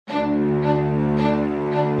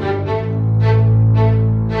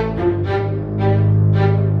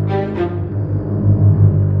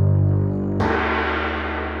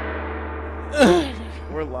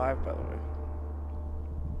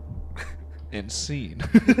And scene.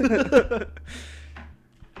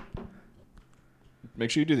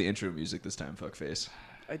 Make sure you do the intro music this time, fuckface.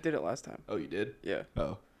 I did it last time. Oh, you did? Yeah.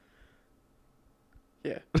 Oh.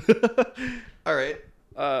 Yeah. All right.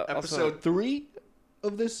 Episode 3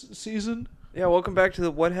 of this season. Yeah, welcome back to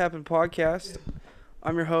the What Happened podcast.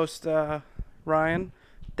 I'm your host, Ryan.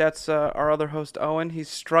 That's our other host, Owen. He's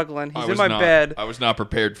struggling. He's in my bed. I was not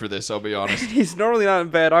prepared for this, I'll be honest. He's normally not in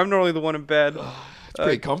bed. I'm normally the one in bed. It's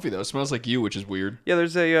pretty comfy, though. It smells like you, which is weird. Yeah,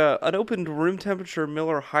 there's an opened room temperature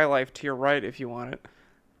Miller High Life to your right if you want it.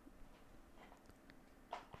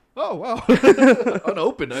 Oh, wow.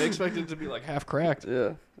 Unopened. I expected it to be like half cracked.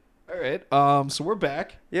 Yeah. All right. So we're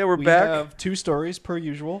back. Yeah, we're back. We have 2 stories per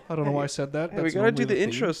usual. I don't know why I said that. Hey, we gotta do the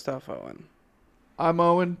intro stuff, Owen. I'm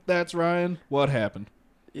Owen. That's Ryan. What happened?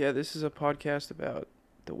 Yeah, this is a podcast about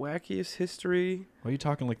the wackiest history. Why are you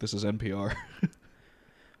talking like this is NPR?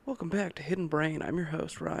 Welcome back to Hidden Brain. I'm your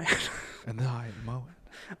host, Ryan. And I am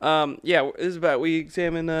Owen. Yeah, this is about we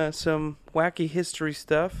examine some wacky history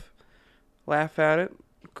stuff, laugh at it,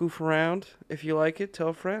 goof around. If you like it, tell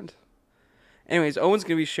a friend. Anyways, Owen's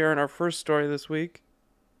gonna be sharing our first story this week.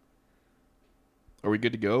 Are we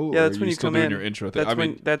good to go? Yeah, that's or when you you still come doing in. your intro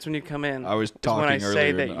thing? That's when you come in. I was It's when talking I earlier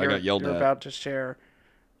say that and I got yelled you're at. about to share.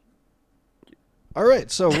 All right,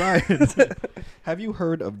 so Ryan, have you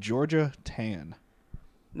heard of Georgia Tan?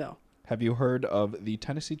 No. Have you heard of the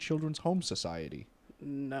Tennessee Children's Home Society?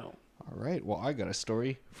 No. All right, well, I got a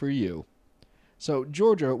story for you. So,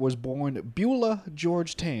 Georgia was born Beulah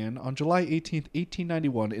George Tan on July 18th,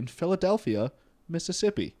 1891 in Philadelphia,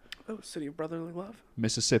 Mississippi. Oh, City of Brotherly Love?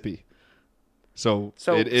 Mississippi. So it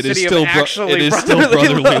City is of still actually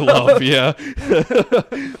brotherly brotherly love, yeah.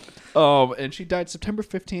 And she died September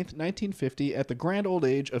 15th, 1950 at the grand old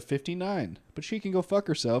age of 59. But she can go fuck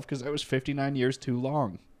herself because that was 59 years too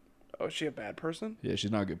long. Oh, is she a bad person? Yeah, she's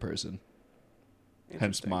not a good person. Hence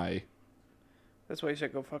Interesting. my... That's why you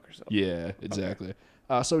said go fuck herself. Yeah, exactly.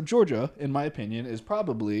 Okay. So Georgia, in my opinion, is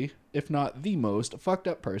probably, if not the most fucked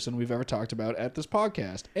up person we've ever talked about at this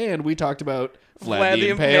podcast. And we talked about Vlad the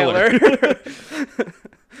Impaler.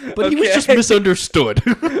 But he was just misunderstood.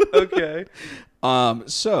 Okay.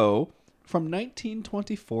 So, from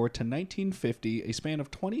 1924 to 1950, a span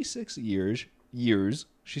of 26 years,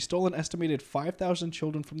 she stole an estimated 5,000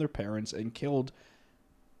 children from their parents and killed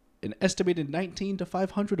an estimated 19 to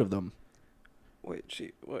 500 of them.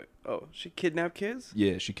 She kidnapped kids?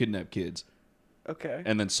 Yeah, she kidnapped kids. Okay.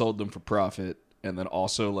 And then sold them for profit, and then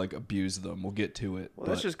also, like, abused them. We'll get to it. Well,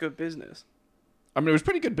 that's just good business. I mean, it was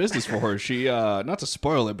pretty good business for her. She, not to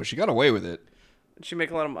spoil it, but she got away with it. Did she make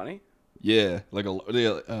a lot of money? Yeah, like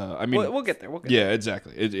I mean, we'll get there. Yeah,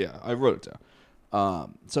 exactly. I wrote it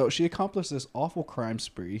down. So she accomplished this awful crime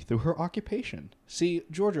spree through her occupation. See,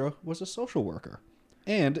 Georgia was a social worker,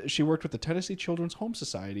 and she worked with the Tennessee Children's Home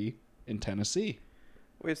Society in Tennessee.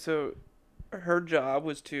 Wait, so her job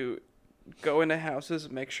was to go into houses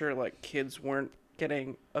and make sure like kids weren't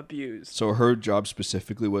getting abused. So her job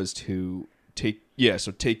specifically was to take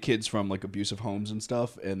kids from like abusive homes and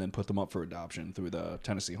stuff, and then put them up for adoption through the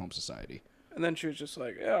Tennessee Home Society. And then she was just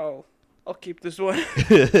like, "Yeah, I'll keep this one."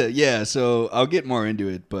 Yeah, so I'll get more into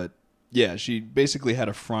it, but yeah, she basically had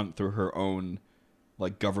a front through her own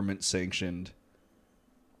like government sanctioned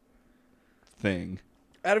thing.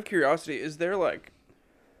 Out of curiosity, is there like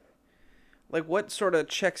what sort of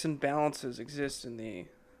checks and balances exist in the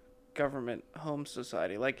government home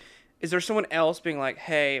society? Like, is there someone else being like,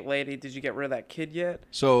 "Hey, lady, did you get rid of that kid yet?"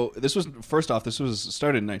 So this was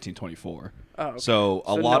started in 1924. Oh, okay. So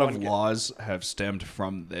a So lot no of one laws have stemmed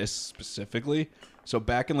from this specifically. So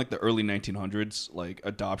back in like the early 1900s, like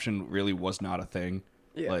adoption really was not a thing.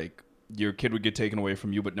 Yeah. Like your kid would get taken away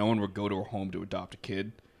from you, but no one would go to a home to adopt a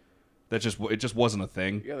kid. It just wasn't a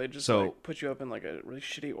thing. Yeah, they just put you up in like a really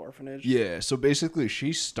shitty orphanage. Yeah, so basically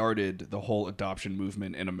she started the whole adoption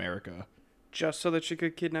movement in America. Just so that she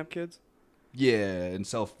could kidnap kids? Yeah, and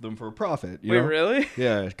sell them for a profit. You Wait, know? really?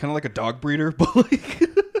 Yeah, kind of like a dog breeder, but like...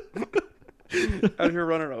 Out here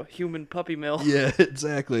running a human puppy mill. Yeah,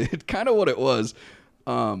 exactly. It's kind of what it was.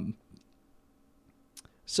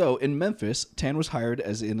 So, in Memphis, Tan was hired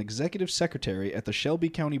as an executive secretary at the Shelby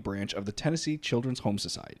County branch of the Tennessee Children's Home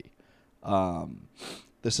Society.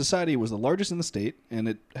 The society was the largest in the state, and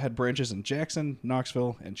it had branches in Jackson,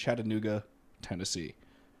 Knoxville, and Chattanooga, Tennessee.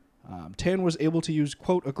 Tan was able to use,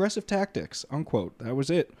 quote, aggressive tactics, unquote, that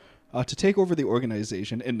was it, to take over the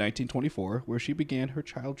organization in 1924, where she began her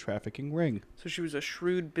child trafficking ring. So she was a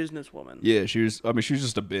shrewd businesswoman. Yeah, she was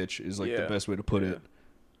just a bitch, is like the best way to put it.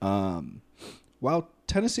 While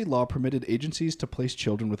Tennessee law permitted agencies to place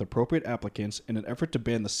children with appropriate applicants. In an effort to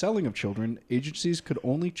ban the selling of children, agencies could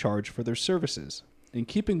only charge for their services. In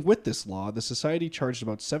keeping with this law, the society charged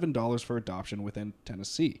about $7 for adoption within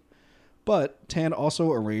Tennessee. But Tan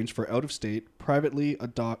also arranged for out-of-state,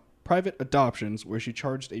 private adoptions where she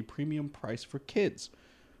charged a premium price for kids.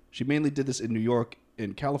 She mainly did this in New York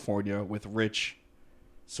and California with rich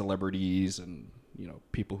celebrities and,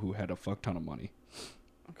 people who had a fuck ton of money.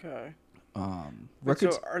 Okay.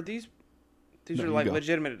 Records. So are these No, are you like go.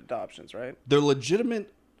 legitimate adoptions, right? They're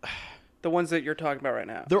legitimate. The ones that you're talking about right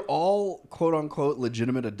now. They're all quote unquote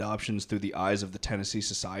legitimate adoptions through the eyes of the Tennessee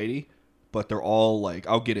Society, but they're all like,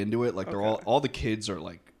 I'll get into it. Like they're Okay. all the kids are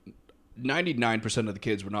like 99% of the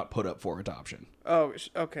kids were not put up for adoption. Oh,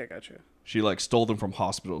 okay, gotcha. She like stole them from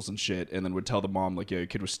hospitals and shit, and then would tell the mom like, "Yeah, your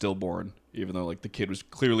kid was stillborn," even though like the kid was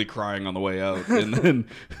clearly crying on the way out, and then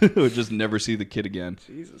would just never see the kid again.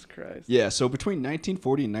 Jesus Christ. Yeah, so between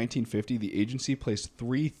 1940 and 1950, the agency placed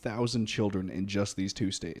 3,000 children in just these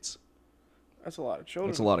two states. That's a lot of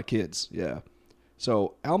children. That's a lot of kids, yeah.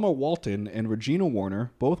 So Alma Walton and Regina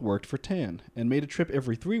Warner both worked for Tan and made a trip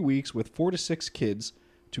every 3 weeks with 4 to 6 kids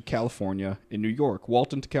to California and New York.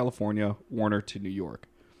 Walton to California, Warner to New York.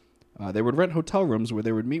 They would rent hotel rooms where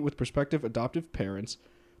they would meet with prospective adoptive parents,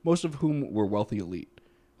 most of whom were wealthy elite.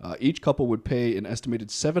 Each couple would pay an estimated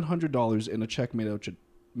 $700 in a check made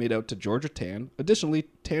out to Georgia Tan. Additionally,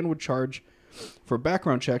 Tan would charge for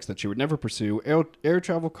background checks that she would never pursue, air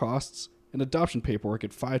travel costs, and adoption paperwork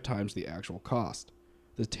at 5 times the actual cost.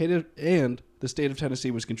 The state of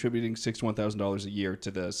Tennessee was contributing $61,000 a year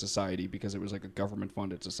to the society because it was like a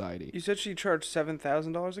government-funded society. You said she charged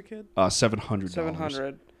 $7,000 a kid? $700.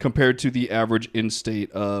 $700. Compared to the average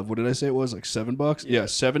in-state of, what did I say it was, like $7? Yeah,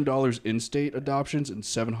 $7 in-state adoptions and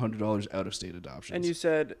 $700 out-of-state adoptions. And you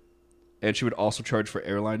said... And she would also charge for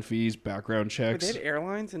airline fees, background Wait, checks. they had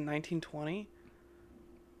airlines in 1920?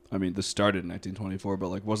 I mean, this started in 1924, but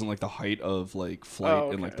like wasn't like the height of like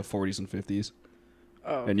flight in like the 40s and 50s.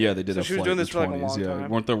 Oh, And yeah, they did so a she was flight doing in the this for like a 20s. long Yeah, time.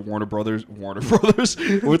 weren't the Warner Brothers? Weren't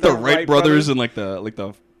the Wright brothers and like the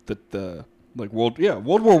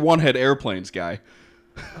World War One had airplanes, guy.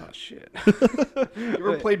 Oh, shit. You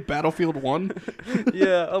ever played Battlefield 1?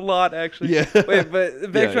 Yeah, a lot, actually. Yeah. Wait,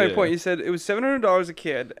 but back to my point. yeah. You said it was $700 a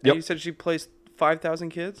kid, and Yep. you said she placed 5,000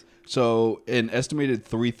 kids? So an estimated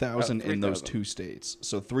 3,000 in those 3,000. 2 states.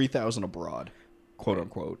 So 3,000 abroad, quote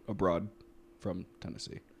unquote, abroad from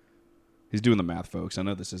Tennessee. He's doing the math, folks. I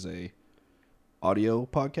know this is a audio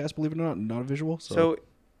podcast, believe it or not a visual. So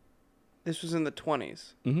this was in the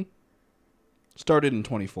 20s. Mm-hmm. Started in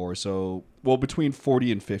 24, so, well, between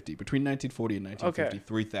 40 and 50. Between 1940 and 1950, Okay.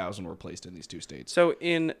 3,000 were placed in these 2 states. So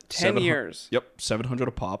in 10 years, Yep, 700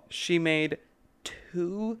 a pop. she made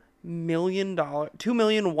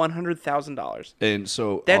 $2,100,000. And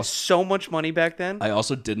so... That's so much money back then? I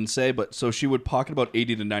also didn't say, but so she would pocket about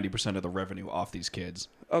 80 to 90% of the revenue off these kids.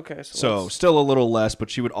 Okay, So still a little less, but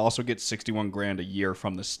she would also get 61 grand a year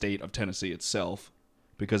from the state of Tennessee itself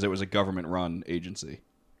because it was a government-run agency.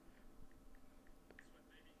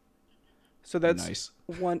 so that's Nice.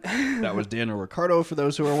 one. That was Daniel Ricardo, for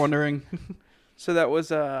those who are wondering. So that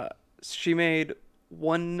was she made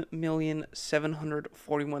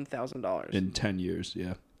 $1,741,000 In 10 years,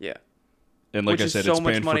 yeah. Yeah. And like Which I is said, so it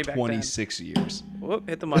much spanned money for back then. 26 years. Whoop!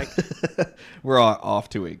 Hit the mic. We're off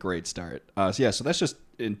to a great start. So that's just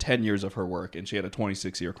in 10 years of her work, and she had a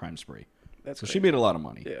 26-year crime spree. That's So great. she made a lot of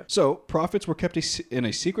money. Yeah. So profits were kept in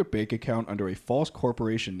a secret bank account under a false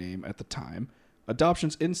corporation name at the time.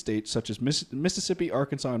 Adoptions in states such as Mississippi,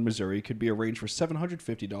 Arkansas, and Missouri could be arranged for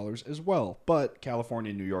 $750 as well, but California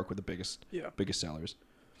and New York were the biggest sellers.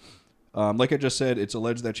 Like I just said, it's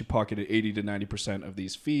alleged that she pocketed 80 to 90% of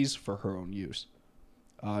these fees for her own use.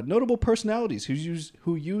 Notable personalities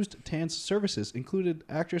who used Tan's services included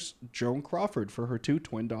actress Joan Crawford for her 2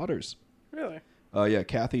 twin daughters. Really? Yeah,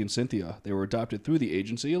 Kathy and Cynthia. They were adopted through the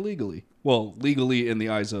agency illegally. Well, legally in the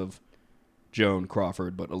eyes of Joan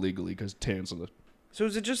Crawford, but illegally because Tan's So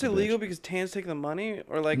is it just illegal because Tan's taking the money,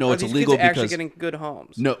 or like No, are it's these illegal kids actually because- getting good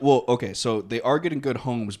homes? No, well, okay, so they are getting good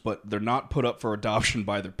homes, but they're not put up for adoption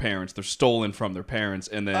by their parents. They're stolen from their parents,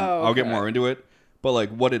 and then Oh, I'll get okay. more into it. But like,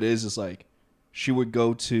 what it is like, she would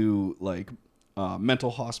go to like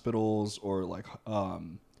mental hospitals or like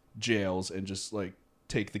jails and just like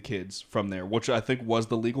take the kids from there, which I think was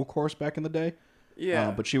the legal course back in the day.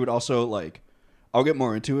 Yeah. But she would also like, I'll get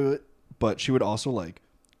more into it, but she would also like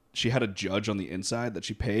she had a judge on the inside that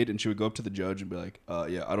she paid, and she would go up to the judge and be like,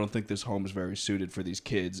 yeah, I don't think this home is very suited for these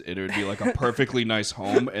kids. It would be like a perfectly nice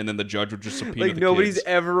home, and then the judge would just subpoena Like, the nobody's kids.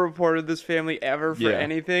 ever reported this family ever for Yeah.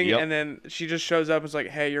 anything, Yep. and then she just shows up and is like,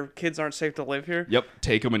 hey, your kids aren't safe to live here? Yep,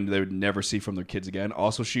 take them, and they would never see from their kids again.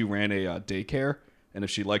 Also, she ran a daycare, and if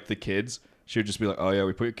she liked the kids, she would just be like, oh, yeah,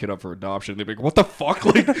 we put your kid up for adoption. They'd be like, what the fuck?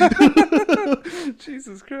 Like,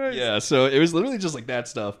 Jesus Christ. yeah, so it was literally just like that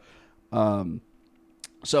stuff.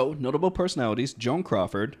 So, notable personalities, Joan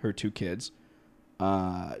Crawford, her 2 kids,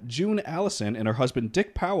 June Allison, and her husband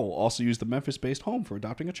Dick Powell also used the Memphis-based home for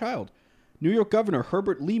adopting a child. New York Governor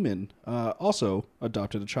Herbert Lehman also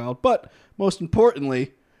adopted a child, but most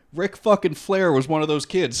importantly, Rick fucking Flair was one of those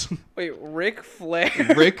kids. Wait, Ric Flair?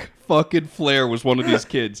 Rick fucking Flair was one of these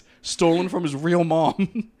kids, stolen from his real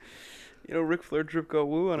mom. You know, Ric Flair drip go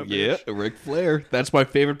woo on a Yeah, bitch. Rick Flair. That's my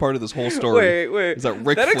favorite part of this whole story. Wait. Is that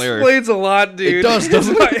Ric That Flair? explains a lot, dude. It does,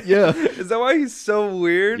 doesn't it? Yeah. Is that why he's so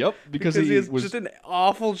weird? Yep, because he he was was just an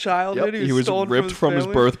awful childhood. He was stolen ripped from his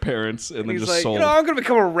family? birth parents and then He's just like, sold. you know, I'm gonna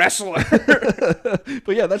become a wrestler.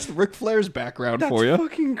 But yeah, that's Ric Flair's background That's for you.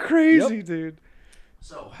 fucking crazy, dude.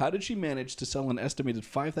 So, how did she manage to sell an estimated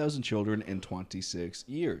 5,000 children in 26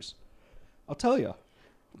 years? I'll tell you.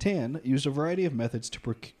 Tan used a variety of methods to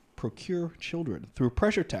procure children. Through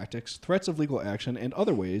pressure tactics, threats of legal action, and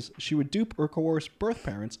other ways, she would dupe or coerce birth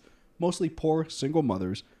parents, mostly poor single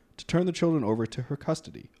mothers, to turn the children over to her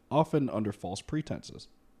custody, often under false pretenses.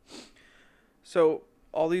 So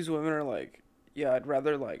all these women are like, yeah, I'd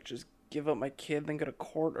rather like just give up my kid than go to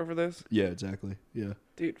court over this. Yeah, exactly. Yeah.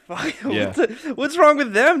 Dude, fuck. Yeah. What's wrong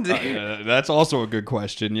with them, dude? That's also a good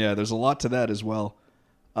question. Yeah, there's a lot to that as well.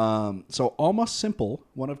 So Alma Simple,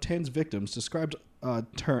 one of Tan's victims, described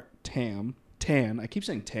Tan. I keep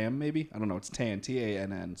saying Tam, maybe? I don't know. It's Tan,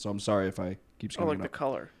 Tann. So I'm sorry if I keep Oh, screwing like it the up.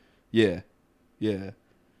 color. Yeah.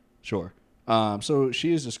 Sure. So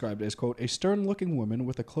she is described as, quote, a stern-looking woman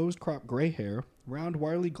with a closed-crop gray hair, round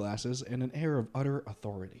wirely glasses, and an air of utter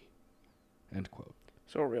authority, end quote.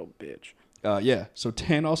 So a real bitch. Yeah. So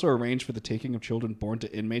Tan also arranged for the taking of children born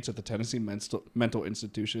to inmates at the Tennessee Mental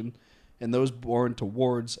Institution and those born to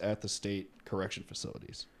wards at the state correction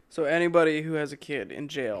facilities. So anybody who has a kid in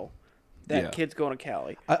jail, that Yeah. kid's going to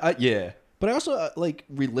Cali. Yeah. But I also, like,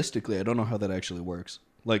 realistically, I don't know how that actually works.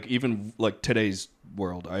 Like, even, like, today's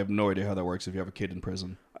world, I have no idea how that works if you have a kid in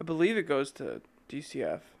prison. I believe it goes to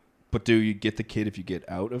DCF. But do you get the kid if you get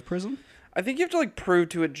out of prison? I think you have to like prove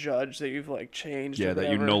to a judge that you've like changed. Yeah, or that you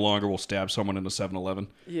whatever. no longer will stab someone in a 7-Eleven.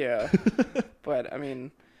 Yeah, but I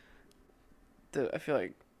mean, I feel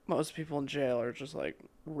like most people in jail are just like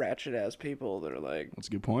ratchet ass people that are like, That's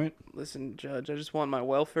a good point. listen, judge, I just want my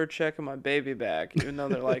welfare check and my baby back. Even though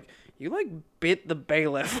they're like, you like bit the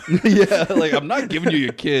bailiff. Yeah, like, I'm not giving you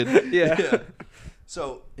your kid. Yeah.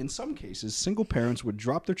 So, in some cases, single parents would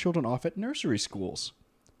drop their children off at nursery schools,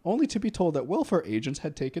 only to be told that welfare agents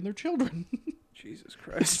had taken their children. Jesus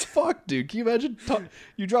Christ. Fuck, dude. Can you imagine?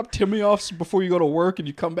 You drop Timmy off before you go to work, and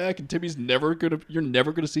you come back, and Timmy's you're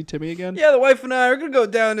never gonna see Timmy again. Yeah, the wife and I are gonna go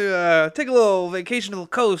down to take a little vacation to the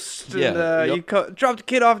coast. And, Yeah, yep. you drop the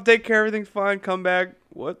kid off, take care, everything's fine, come back.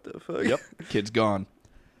 What the fuck? Yep. Kid's gone.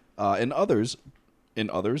 In others, I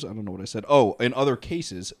don't know what I said. Oh, in other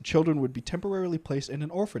cases, children would be temporarily placed in an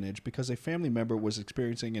orphanage because a family member was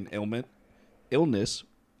experiencing an illness,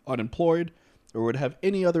 unemployed, or would have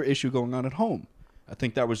any other issue going on at home. I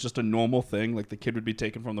think that was just a normal thing. Like, the kid would be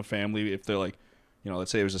taken from the family if they're like, let's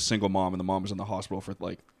say it was a single mom and the mom was in the hospital for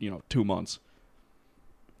 2 months.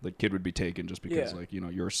 The kid would be taken just because,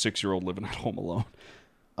 you're a 6-year-old living at home alone.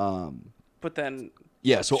 But then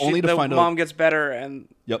Yeah, so only to the find mom out. gets better and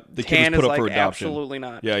Yep, the Tan kid was is put up for like, adoption. absolutely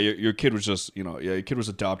not. Yeah, your kid was just, your kid was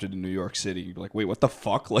adopted in New York City. You'd be like, wait, what the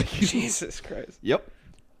fuck? Like, Jesus Christ. Yep.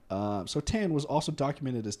 So Tan was also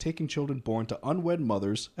documented as taking children born to unwed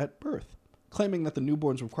mothers at birth, claiming that the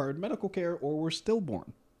newborns required medical care or were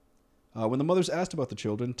stillborn. When the mothers asked about the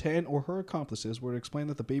children, Tan or her accomplices would explain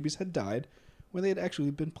that the babies had died when they had actually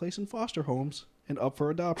been placed in foster homes and up for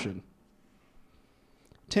adoption.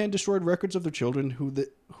 Tan destroyed records of the children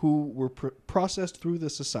who were processed through the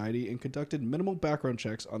society and conducted minimal background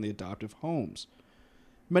checks on the adoptive homes.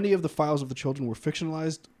 Many of the files of the children were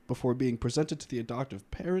fictionalized before being presented to the adoptive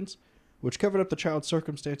parents, which covered up the child's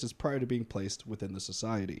circumstances prior to being placed within the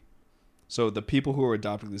society. So the people who were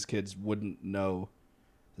adopting these kids wouldn't know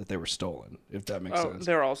that they were stolen, if that makes sense.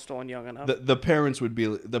 They're all stolen young enough. The parents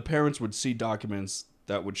would see documents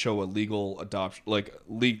that would show a legal adoption, like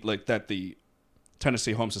that the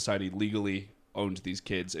Tennessee Home Society legally owned these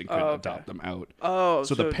kids and could adopt them out. Oh,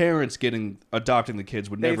 so the parents adopting the kids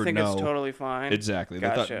would never they think know. it's totally fine. Exactly.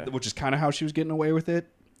 Gotcha. They thought, which is kind of how she was getting away with it.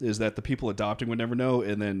 is that the people adopting would never know,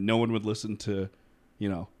 and then no one would listen to,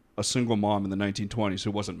 a single mom in the 1920s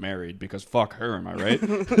who wasn't married, because fuck her, am I right?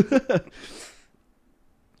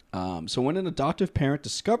 So when an adoptive parent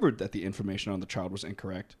discovered that the information on the child was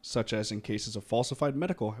incorrect, such as in cases of falsified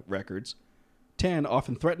medical records, Tan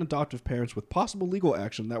often threatened adoptive parents with possible legal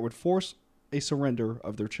action that would force a surrender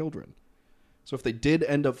of their children. So if they did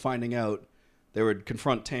end up finding out, they would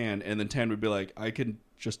confront Tan, and then Tan would be like, I can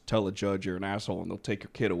just tell a judge you're an asshole, and they'll take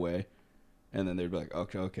your kid away. And then they'd be like,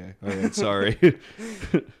 okay, all right, sorry.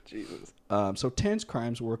 Jesus. So Tan's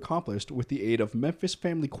crimes were accomplished with the aid of Memphis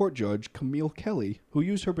family court judge Camille Kelly, who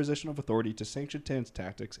used her position of authority to sanction Tan's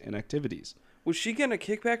tactics and activities. Was she getting a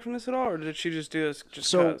kickback from this at all, or did she just do this just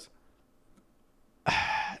So- because?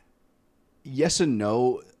 Yes and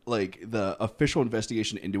no. Like, the official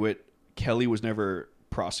investigation into it, Kelly was never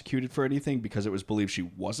prosecuted for anything because it was believed she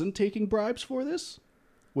wasn't taking bribes for this,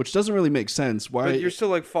 which doesn't really make sense. Why? But you're still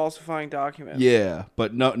like falsifying documents. Yeah,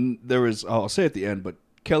 but no, there was. I'll say at the end, but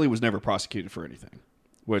Kelly was never prosecuted for anything,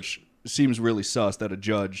 which seems really sus that a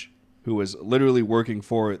judge who was literally working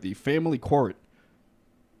for the family court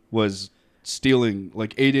was stealing,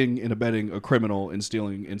 like aiding and abetting a criminal in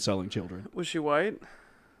stealing and selling children. Was she white?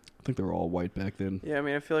 I think they were all white back then. Yeah, I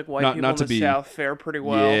mean, I feel like white Not- people not in to the be- South fare pretty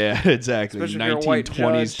well. Yeah, exactly. Especially if you're a white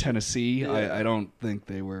 1920s judge. Tennessee. Yeah. I don't think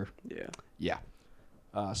they were. Yeah. Yeah.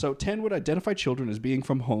 So Tan would identify children as being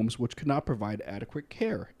from homes which could not provide adequate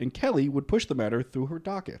care, and Kelly would push the matter through her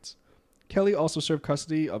dockets. Kelly also served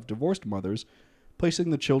custody of divorced mothers,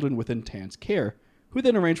 placing the children within Tan's care, who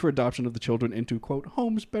then arranged for adoption of the children into, quote,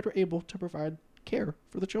 homes better able to provide care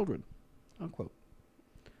for the children, unquote.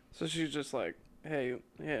 So she's just like, hey,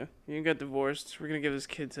 yeah, you got divorced. We're going to give this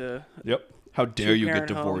kid to... Yep. How dare you get Two-parent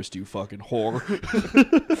home. divorced, you fucking whore.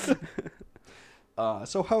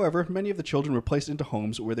 However, many of the children were placed into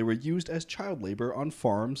homes where they were used as child labor on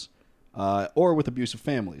farms or with abusive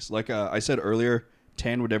families. Like I said earlier,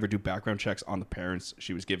 Tan would never do background checks on the parents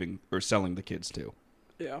she was giving or selling the kids to.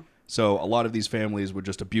 Yeah. So a lot of these families would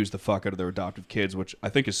just abuse the fuck out of their adoptive kids, which I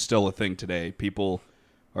think is still a thing today. People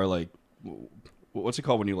are like, what's it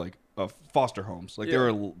called when you like foster homes? Like there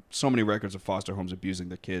are so many records of foster homes abusing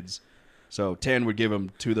the kids. So Tan would give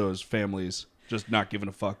them to those families, just not giving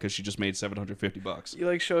a fuck because she just made $750. You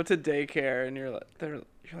like show it to daycare and you're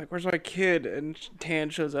like, where's my kid? And Tan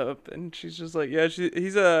shows up and she's just like, yeah,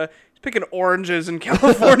 he's picking oranges in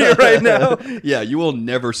California right now. Yeah, you will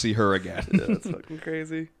never see her again. Yeah, that's fucking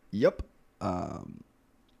crazy. Yep.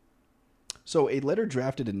 So a letter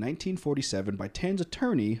drafted in 1947 by Tan's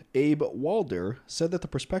attorney, Abe Walder, said that the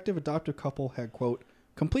prospective adoptive couple had, quote,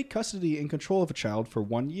 complete custody and control of a child for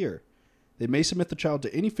 1 year. They may submit the child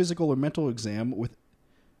to any physical or mental exam with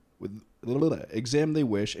exam they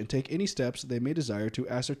wish and take any steps they may desire to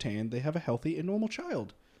ascertain they have a healthy and normal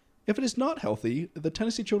child. If it is not healthy, the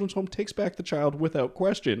Tennessee Children's Home takes back the child without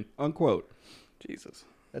question, unquote. Jesus.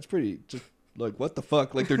 That's pretty, just like, what the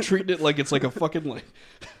fuck? Like, they're treating it like it's like a fucking, like,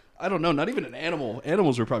 I don't know, not even an animal.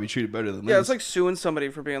 Animals were probably treated better than this. Yeah, it's like suing somebody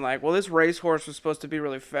for being like, well, this racehorse was supposed to be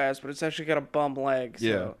really fast, but it's actually got a bum leg.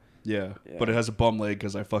 So. Yeah, Yeah. but it has a bum leg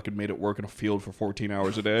because I fucking made it work in a field for 14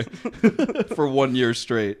 hours a day for 1 year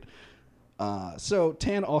straight. So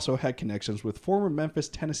Tan also had connections with former Memphis,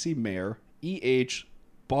 Tennessee mayor E.H.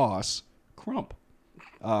 Boss Crump.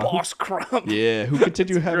 Boss Crump. Yeah, who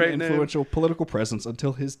continued That's a having great an name. influential political presence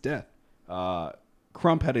until his death.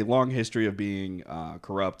 Crump had a long history of being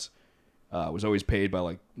corrupt. Was always paid by,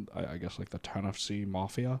 like, I guess, like the Tennessee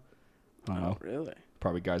Mafia. I don't know. Really?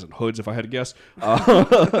 Probably guys in hoods, if I had to guess.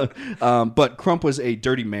 But Crump was a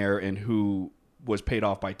dirty mayor and who was paid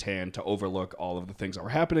off by Tan to overlook all of the things that were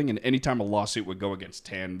happening. And anytime a lawsuit would go against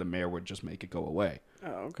Tan, the mayor would just make it go away. Oh,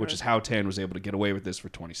 okay. Which is how Tan was able to get away with this for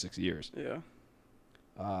 26 years. Yeah.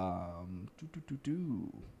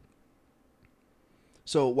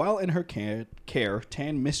 So while in her care,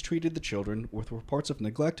 Tan mistreated the children with reports of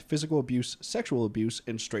neglect, physical abuse, sexual abuse,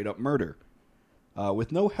 and straight-up murder.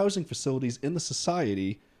 With no housing facilities in the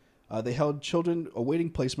society, they held children awaiting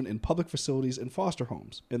placement in public facilities and foster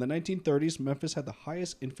homes. In the 1930s, Memphis had the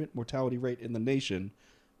highest infant mortality rate in the nation.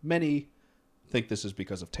 Many think this is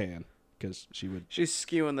because of Tan, because she would... She's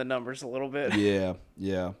skewing the numbers a little bit.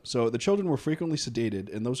 Yeah. So the children were frequently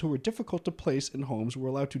sedated, and those who were difficult to place in homes were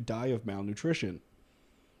allowed to die of malnutrition.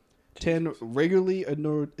 Tan regularly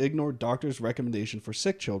ignored doctors' recommendation for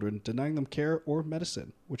sick children, denying them care or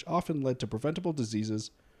medicine, which often led to preventable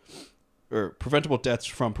deaths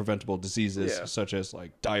from preventable diseases, such as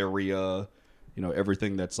like diarrhea,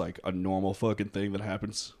 everything that's like a normal fucking thing that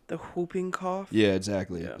happens. The whooping cough? Yeah,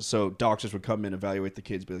 exactly. Yeah. So doctors would come in, evaluate the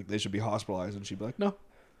kids, be like, they should be hospitalized, and she'd be like, no,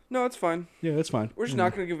 No, it's fine. Yeah, it's fine. We're just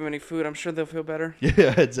not going to give them any food. I'm sure they'll feel better.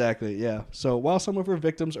 Yeah, exactly. Yeah. So while some of her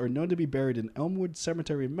victims are known to be buried in Elmwood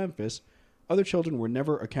Cemetery in Memphis, other children were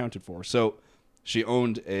never accounted for. So she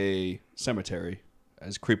owned a cemetery,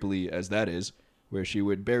 as creepily as that is, where she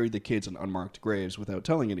would bury the kids in unmarked graves without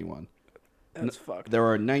telling anyone. That's fucked. There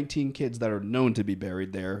are 19 kids that are known to be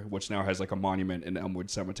buried there, which now has like a monument in Elmwood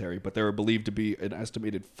Cemetery, but there are believed to be an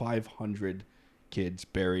estimated 500 kids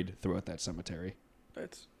buried throughout that cemetery.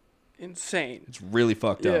 That's insane. It's really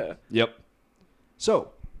fucked Yeah. up. Yep.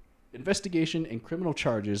 So, investigation and criminal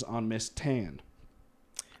charges on Miss Tan.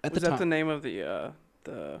 Was that the name of the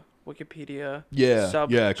Wikipedia Yeah,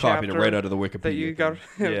 sub yeah, I copied it chapter right out of the Wikipedia. that you got?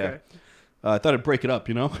 Yeah. Okay. I thought I'd break it up,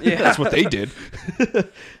 you know? Yeah. That's what they did.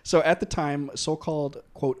 So at the time, so-called,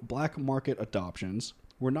 quote, black market adoptions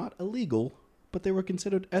were not illegal, but they were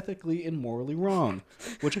considered ethically and morally wrong,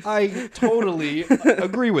 which I totally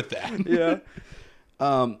agree with that. Yeah.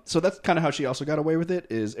 So that's kind of how she also got away with it,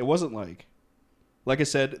 is it wasn't like I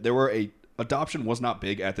said, adoption was not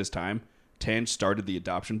big at this time. Tan started the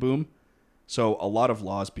adoption boom. So a lot of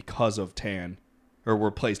laws because of Tan, or were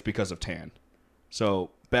placed because of Tan. So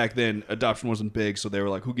back then, adoption wasn't big, so they were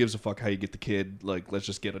like, who gives a fuck how you get the kid? Like, let's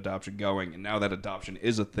just get adoption going. And now that adoption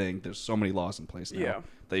is a thing, there's so many laws in place now Yeah.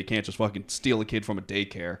 that you can't just fucking steal a kid from a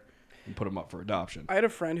daycare and put him up for adoption. I had a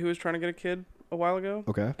friend who was trying to get a kid a while ago.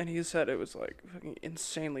 Okay. And he said it was like fucking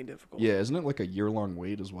insanely difficult. Yeah, isn't it like a year-long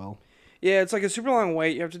wait as well? Yeah, it's like a super long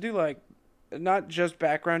wait. You have to do like not just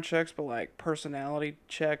background checks, but like personality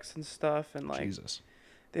checks and stuff, and like Jesus.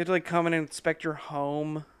 they have to like come in and inspect your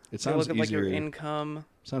home. It They sounds look at like easier. your income.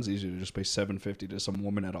 Sounds easier to just pay $750 to some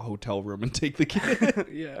woman at a hotel room and take the kid.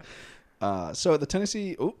 Yeah. So the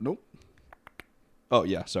Tennessee... Oh, nope. Oh,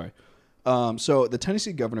 yeah, sorry. So the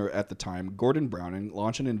Tennessee governor at the time, Gordon Browning,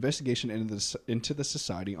 launched an investigation into the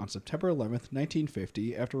society on September 11th,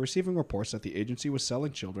 1950, after receiving reports that the agency was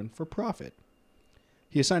selling children for profit.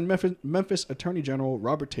 He assigned Memphis Attorney General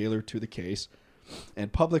Robert Taylor to the case,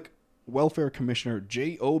 and Public Welfare Commissioner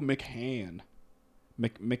J.O. McMahon.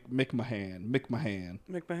 McMahon. McMahon.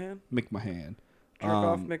 Jerk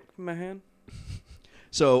off McMahon.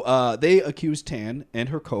 So they accused Tan and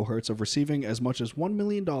her cohorts of receiving as much as $1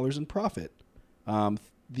 million in profit.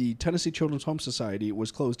 The Tennessee Children's Home Society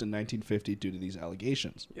was closed in 1950 due to these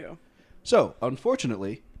allegations. Yeah. So,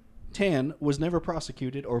 unfortunately, Tan was never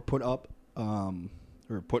prosecuted or put up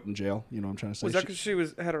or put in jail. You know what I'm trying to say? Was that because she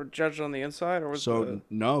had her judged on the inside, or was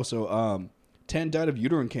No. So, Tan died of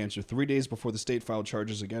uterine cancer 3 days before the state filed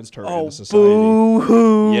charges against her and Oh, the society.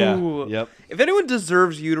 boo-hoo. Yeah. Yep. If anyone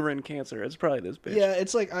deserves uterine cancer, it's probably this bitch. Yeah,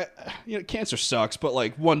 it's like cancer sucks, but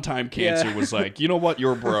like one-time cancer was like, you know what,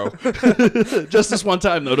 you're a bro. Just this one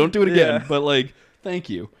time though, don't do it again. Yeah. But like, thank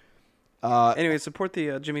you. Anyway, support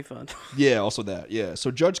the Jimmy Fund. Yeah, also that. Yeah,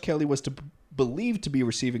 so Judge Kelly was believed to be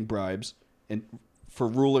receiving bribes and for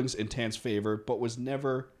rulings in Tan's favor, but was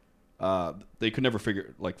never. They could never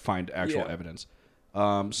find actual evidence.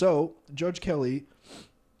 So Judge Kelly.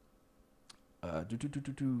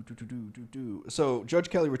 So Judge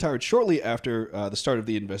Kelly retired shortly after the start of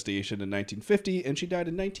the investigation in 1950, and she died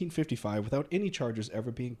in 1955 without any charges ever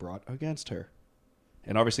being brought against her.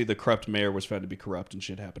 And obviously, the corrupt mayor was found to be corrupt, and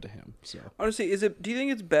shit happened to him. So Honestly, do you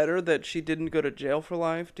think it's better that she didn't go to jail for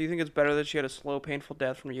life? Do you think it's better that she had a slow, painful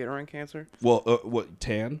death from uterine cancer? well, what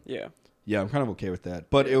Tan? Yeah. Yeah, I'm kind of okay with that.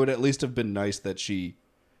 But it would at least have been nice that she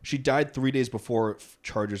died 3 days before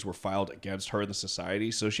charges were filed against her in the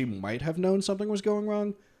society, so she might have known something was going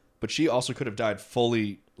wrong, but she also could have died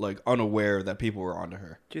fully unaware that people were onto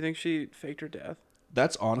her. Do you think she faked her death?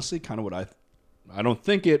 That's honestly kind of what I don't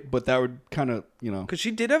think it, but that would kind of, Because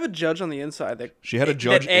she did have a judge on the inside that she had a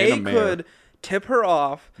judge that and a mayor. could tip her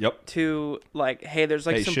off. Yep. To hey, there's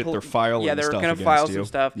Hey, some shit, they're filing yeah, they're stuff gonna against file you. some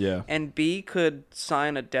stuff. Yeah. And B could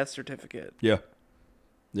sign a death certificate. Yeah.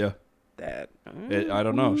 That I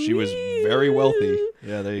don't know. She was very wealthy.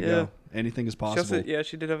 Yeah, there you go. Anything is possible.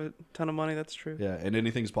 She did have a ton of money. That's true. Yeah, and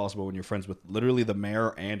anything's possible when you're friends with literally the mayor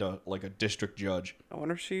and a district judge. I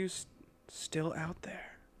wonder if she's still out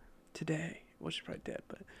there today. Well, she's probably dead,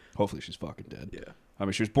 but Hopefully she's fucking dead. yeah. I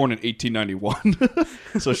mean, she was born in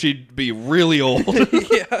 1891, so she'd be really old.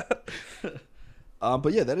 Yeah.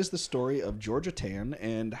 But yeah, that is the story of Georgia Tan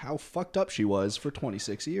and how fucked up she was for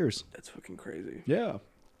 26 years. That's fucking crazy. Yeah.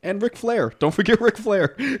 And Ric Flair. Don't forget Ric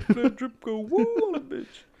Flair. Let drip go woo on a bitch.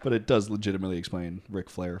 But it does legitimately explain Ric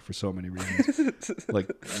Flair for so many reasons.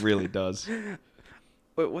 Really does.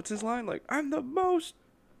 Wait, what's his line? I'm the most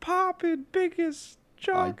poppin', biggest,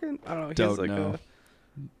 jockin'. I don't know. Don't know.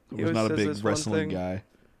 He I was always not a says big this one wrestling thing. guy.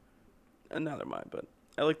 Neither mind, but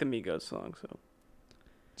I like the Migos song, so.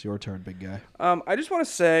 It's your turn, big guy. I just want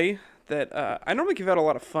to say that I normally give out a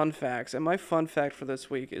lot of fun facts, and my fun fact for this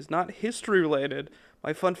week is not history related.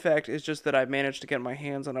 My fun fact is just that I managed to get my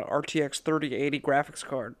hands on an RTX 3080 graphics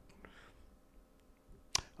card.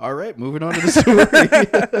 All right, moving on to the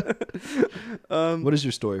story. What is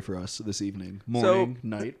your story for us this evening, morning,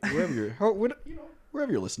 night,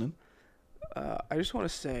 wherever you're listening? I just want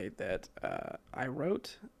to say that I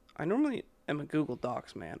normally am a Google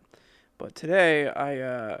Docs man, but today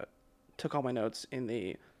I took all my notes in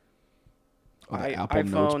the Apple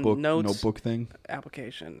iPhone notebook thing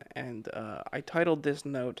application, and I titled this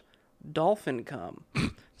note "Dolphin Cum."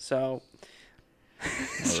 So,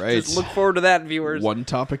 all right, just look forward to that, viewers. One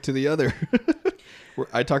topic to the other.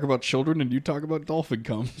 I talk about children, and you talk about dolphin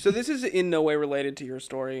cum. So this is in no way related to your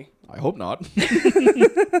story. I hope not.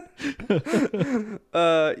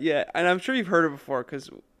 Yeah, and I'm sure you've heard it before because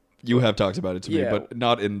you have talked about it to me, but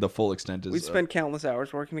not in the full extent. We spent countless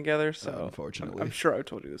hours working together, so unfortunately, I'm sure I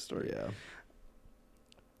told you this story. Yeah.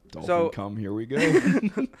 Dolphin cum, here we go.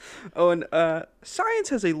 Oh, and science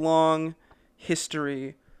has a long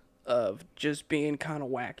history of just being kind of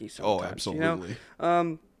wacky sometimes. Oh, absolutely. You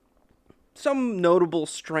know? Some notable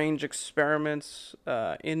strange experiments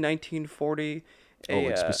in 1940.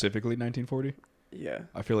 Specifically 1940? Yeah.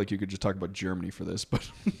 I feel like you could just talk about Germany for this, but...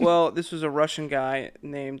 Well, this was a Russian guy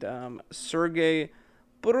named Sergei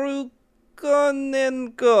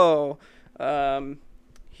Brukhonenko.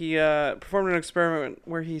 He performed an experiment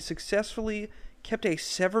where he successfully kept a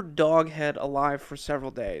severed dog head alive for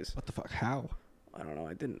several days. What the fuck? How? I don't know.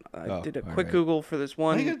 I did a quick right. Google for this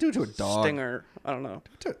one. How are you gonna do it to a dog? Stinger. I don't know.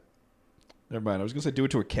 Never mind. I was gonna say do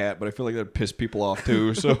it to a cat, but I feel like that'd piss people off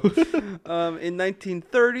too. So, in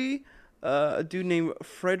 1930, a dude named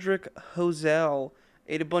Frederick Hosel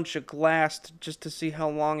ate a bunch of glass just to see how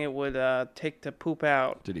long it would take to poop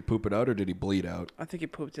out. did he poop it out or did he bleed out? I think he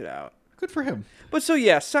pooped it out. Good for him. But so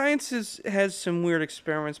yeah, science has some weird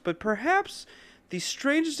experiments, but perhaps the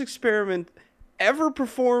strangest experiment ever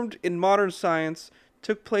performed in modern science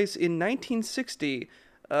took place in 1960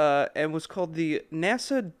 and was called the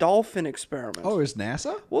NASA Dolphin Experiment. Oh, is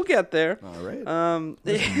NASA? We'll get there. All right. What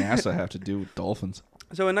does NASA have to do with dolphins?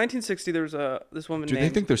 So in 1960, there was this woman Do named... they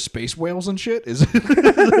think they're space whales and shit? Is it?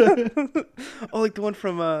 Oh, like the one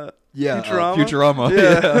from Yeah, Futurama? Futurama.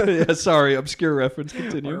 Yeah. Yeah. Sorry, obscure reference.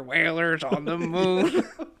 Continue. We're whalers on the moon.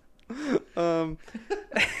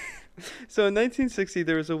 So in 1960,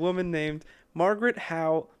 there was a woman named Margaret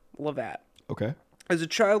Howe Lavatt. Okay. As a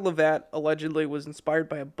child, Lavatt allegedly was inspired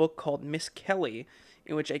by a book called Miss Kelly,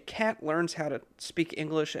 in which a cat learns how to speak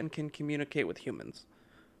English and can communicate with humans.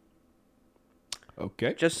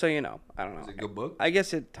 Okay. Just so you know. I don't know. Is it a good book? I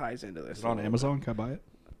guess it ties into this. Is it on Amazon? Can I buy it?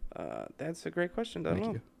 That's a great question. I don't know.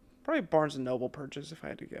 Thank you. Probably Barnes & Noble purchase, if I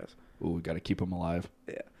had to guess. Ooh, we got to keep them alive.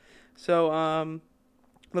 Yeah. So,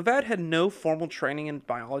 Lavatt had no formal training in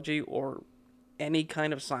biology or any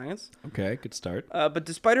kind of science. Okay, good start. But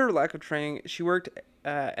despite her lack of training, she worked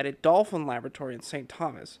at a dolphin laboratory in St.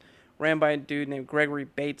 Thomas, ran by a dude named Gregory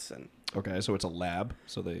Bateson. Okay, so it's a lab.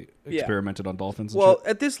 So they Yeah. experimented on dolphins and Well, shit?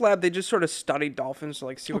 at this lab, they just sort of studied dolphins to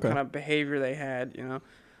like see what Okay. kind of behavior they had, you know.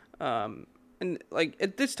 And like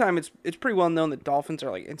at this time, it's pretty well known that dolphins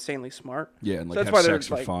are like insanely smart. Yeah, and like that's have why they're, sex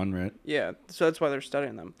for like- fun, right? Yeah, so that's why they're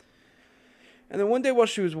studying them. And then one day while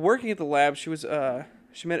she was working at the lab, she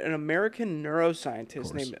met an American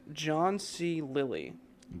neuroscientist named John C. Lilly.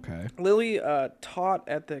 Okay. Lilly taught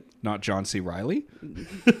at the Not John C. Riley? a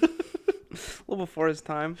little before his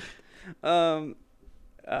time. Lilly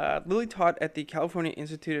taught at the California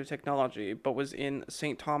Institute of Technology, but was in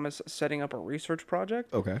St. Thomas setting up a research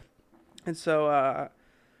project. Okay. And so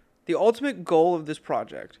the ultimate goal of this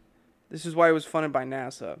project, this is why it was funded by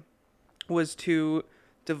NASA, was to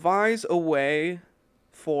devise a way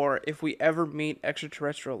for, if we ever meet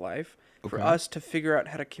extraterrestrial life, for Okay. us to figure out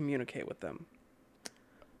how to communicate with them.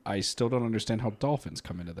 I still don't understand how dolphins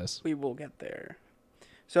come into this. We will get there.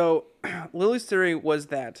 So Lilly's theory was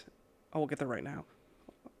that... Oh, we'll get there right now.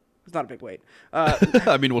 It's not a big wait.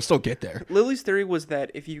 I mean, we'll still get there. Lily's theory was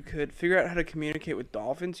that if you could figure out how to communicate with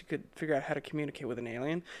dolphins, you could figure out how to communicate with an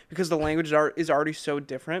alien because the language is already so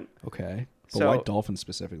different. Okay. But So- why dolphins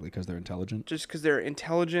specifically? Because they're intelligent? Just because they're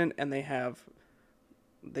intelligent and they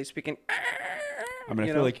speak in... I mean, I you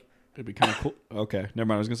feel know? like it'd be kind of cool. Okay, never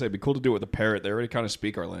mind. I was going to say it'd be cool to do it with a parrot. They already kind of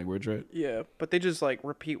speak our language, right? Yeah, but they just like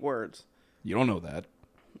repeat words. You don't know that.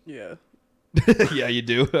 Yeah. Yeah, you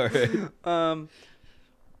do. All right.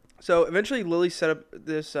 So eventually, Lilly set up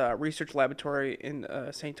this research laboratory in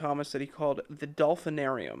St. Thomas that he called the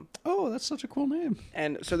Dolphinarium. Oh, that's such a cool name.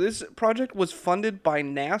 And so this project was funded by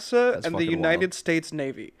NASA That's and the fucking United wild. States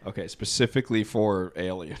Navy, Okay, specifically for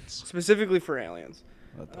aliens. specifically for aliens.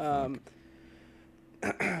 What the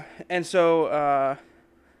fuck? And so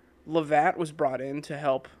Lovat was brought in to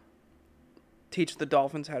help teach the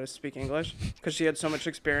dolphins how to speak English because she had so much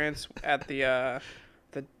experience at the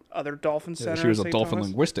other dolphin Yeah, center. she was in a St. dolphin Thomas.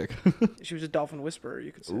 linguistic. She was a dolphin whisperer,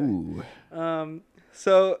 you could say. Ooh.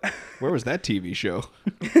 So Where was that TV show?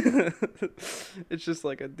 it's just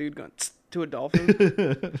like a dude going "Tsk" to a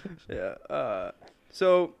dolphin. Yeah.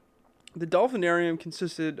 So the dolphinarium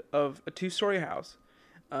consisted of a 2-story house.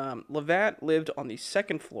 Lovat lived on the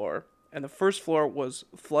second floor, and the first floor was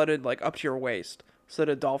flooded like up to your waist, so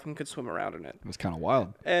that a dolphin could swim around in it. It was kind of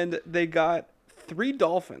wild. And they got 3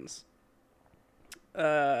 dolphins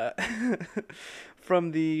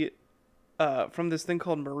from this thing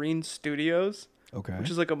called Marine Studios, Okay. which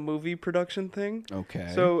is like a movie production thing. Okay.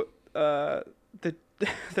 So there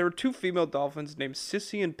were 2 female dolphins named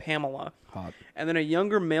Sissy and Pamela, Hot. and then a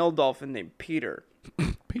younger male dolphin named Peter.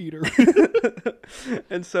 Peter.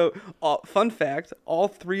 And so, fun fact, all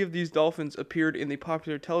 3 of these dolphins appeared in the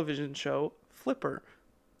popular television show Flipper.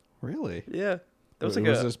 Really? Yeah. That was Was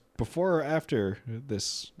like this before or after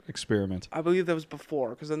this experiment? I believe that was before,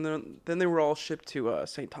 because then they were all shipped to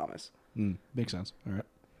St. Thomas. Makes sense. All right.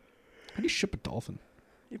 How do you ship a dolphin?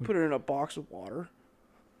 You put it in a box of water.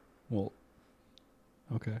 Well,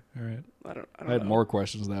 okay. All right. I don't I had know. more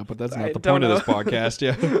questions than that, but that's I not the don't point of know. this podcast.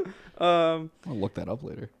 Yeah. I'll Um, look that up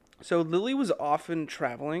later. so Lily was often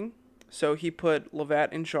traveling, so he put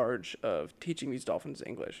Lovat in charge of teaching these dolphins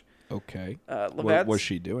English. Okay. Lovat's, What was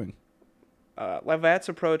she doing? Lavat's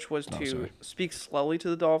approach was Oh, to sorry. speak slowly to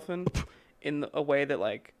the dolphin in a way that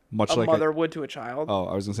like Much a like mother would to a child. Oh,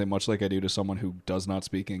 I was gonna say much like I do to someone who does not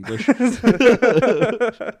speak English.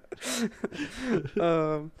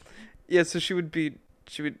 Yeah, so she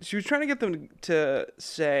was trying to get them to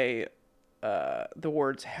say the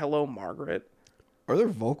words "Hello, Margaret." Are their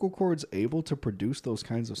vocal cords able to produce those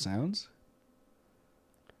kinds of sounds?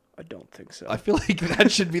 I don't think so. I feel like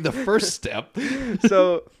that should be the first step.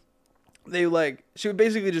 So she would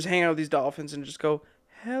basically just hang out with these dolphins and just go,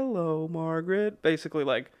 "Hello, Margaret." Basically,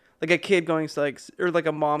 like a kid going or like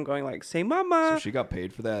a mom going like, "Say, mama." So she got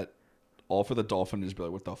paid for that, all for the dolphin to just be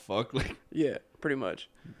like, "What the fuck?" Like, Yeah, pretty much.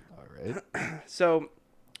 all right, So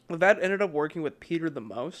that ended up working with Peter the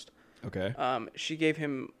most. okay, She gave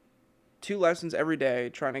him 2 lessons every day,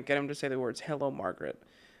 trying to get him to say the words "Hello, Margaret."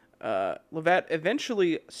 Lovat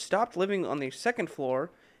eventually stopped living on the second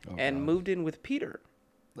floor and God. moved in with Peter.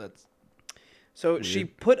 that's So she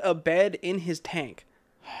put a bed in his tank.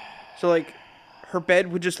 So like, her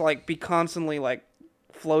bed would just like be constantly like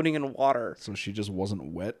floating in water. so she just wasn't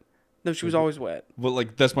wet. No, she was always wet. But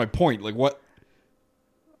like, that's my point. Like, what?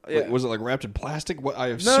 Yeah. Like, was it like wrapped in plastic? What? I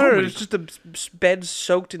have No, so no, many, it's just a bed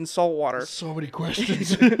soaked in salt water. so many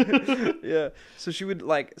questions. Yeah. So she would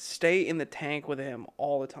like stay in the tank with him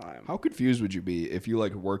all the time. How confused would you be if you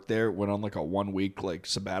like worked there, went on like a 1 week like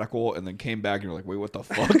sabbatical, and then came back and you're like, wait, what the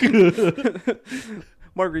fuck?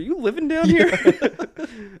 Margaret, you living down here?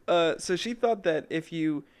 So she thought that if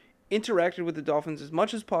you interacted with the dolphins as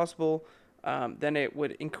much as possible, then it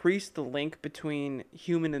would increase the link between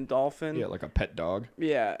human and dolphin. Yeah, like a pet dog.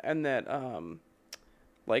 Yeah, and that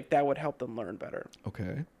like that would help them learn better.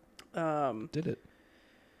 Okay, did it?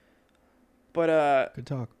 But Good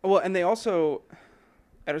talk. well, and they also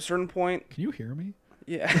at a certain point, Can you hear me?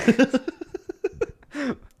 yeah.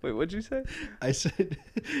 Wait, what'd you say? I said,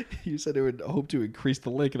 you said it would hope to increase the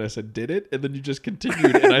link, and I said, did it? And then you just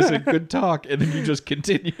continued, and I said, good talk, and then you just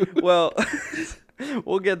continued. Well,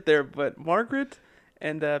 we'll get there. But Margaret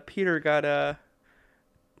and Peter got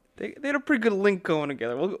they had a pretty good link going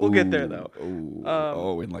together. We'll get there though.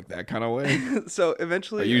 Oh, in like that kind of way? So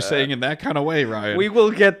eventually, Are you saying in that kind of way, Ryan? we will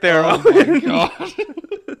get there? Oh my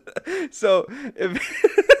god! So if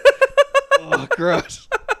Oh, gross.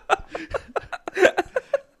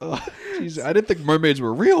 Oh, jeez, I didn't think mermaids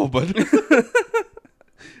were real, but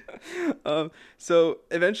so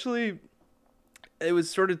eventually, it was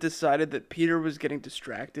sort of decided that Peter was getting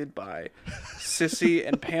distracted by Sissy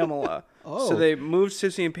and Pamela. Oh. So they moved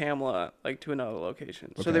Sissy and Pamela like to another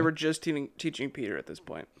location. So they Okay. were just teaching Peter at this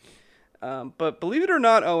point. But believe it or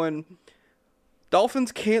not, Owen,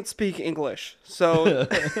 dolphins can't speak English, so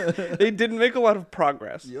they didn't make a lot of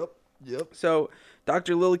progress. Yep. So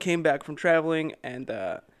Dr. Lilly came back from traveling, and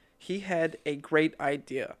he had a great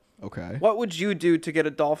idea. Okay. What would you do to get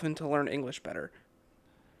a dolphin to learn English better?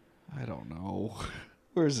 I don't know.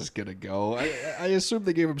 Where's this gonna go? I assume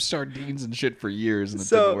they gave him sardines and shit for years and it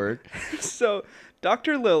didn't work. So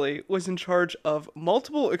Dr. Lilly was in charge of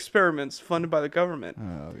multiple experiments funded by the government.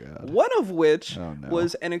 Oh god. One of which Oh, no.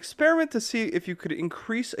 was an experiment to see if you could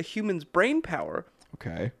increase a human's brain power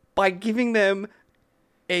Okay. by giving them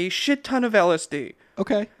a shit ton of LSD.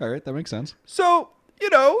 Okay. All right. That makes sense. So,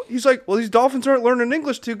 he's like, well, these dolphins aren't learning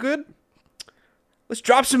English too good. Let's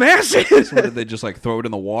drop some acid. So what, did they just like throw it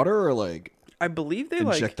in the water or like I believe they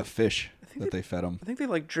inject the fish that they- they fed him? I think they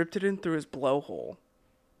like dripped it in through his blowhole.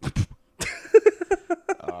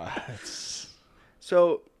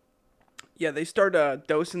 So, yeah, they start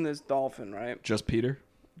dosing this dolphin, right? Just Peter?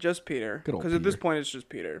 Just Peter. Good old Because at this Peter. point, it's just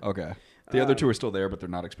Peter. Okay. The other two are still there, but they're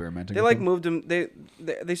not experimenting. They with like them? moved him.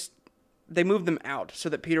 They moved them out so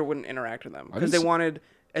that Peter wouldn't interact with them I because they just- wanted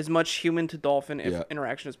as much human to dolphin Yeah.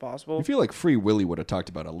 interaction as I possible. feel like Free Willy would have talked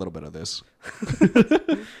about a little bit of this.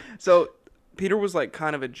 So Peter was like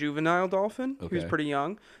kind of a juvenile dolphin. He was Okay. pretty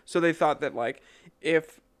young. So they thought that like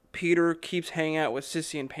if Peter keeps hanging out with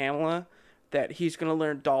Sissy and Pamela, that he's gonna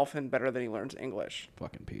learn dolphin better than he learns English.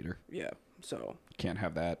 Fucking Peter. Yeah. So Can't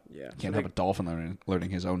have that. Yeah, so Can't they- have a dolphin learning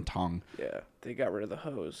his own tongue. yeah, they got rid of the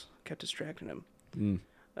hose, kept distracting him.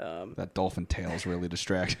 That dolphin tail's really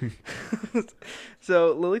distracting.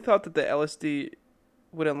 So Lily thought that the LSD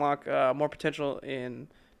would unlock more potential in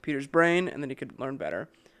Peter's brain, and then he could learn better.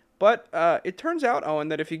 But it turns out, Owen,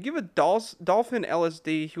 that if you give a dolphin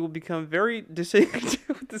LSD, he will become very disabled.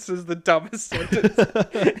 This is the dumbest sentence.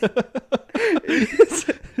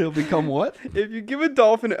 He'll become what? If you give a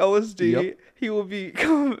dolphin LSD, Yep. he will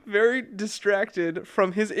become very distracted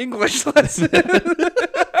from his English lesson.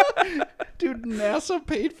 Dude, NASA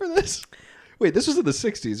paid for this? Wait, this was in the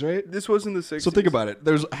 60s, right? This was in the 60s. So think about it.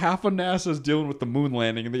 There's half of NASA's dealing with the moon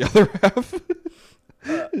landing, and the other half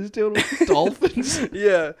is dealing with dolphins.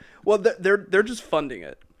 Yeah. Well, they're just funding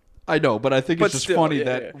it. I know, but I think But it's just still, funny yeah,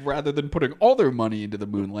 that yeah. rather than putting all their money into the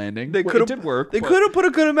moon landing, They well, could it did work. They but- could have put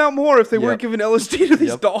a good amount more if they weren't giving LSD to these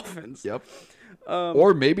Yep. dolphins. Yep.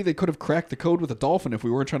 Or maybe they could have cracked the code with a dolphin if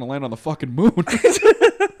we weren't trying to land on the fucking moon.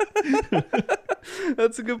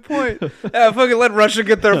 That's a good point. Yeah, fucking let Russia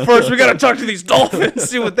get there first. We gotta talk to these dolphins,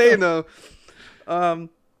 see what they know.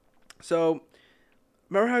 So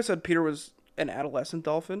remember how I said Peter was an adolescent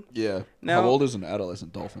dolphin? Yeah. Now- How old is an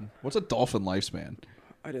adolescent dolphin? What's a dolphin lifespan?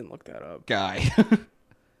 I didn't look that up. Guy.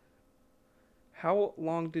 How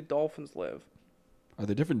long do dolphins live? Are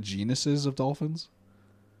there different genuses of dolphins?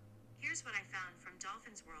 Here's what I found from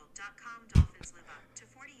dolphinsworld.com. Dolphins live up to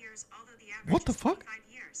 40 years, although the average What the is fuck?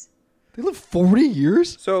 25 years. They live 40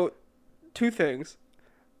 years? So, two things.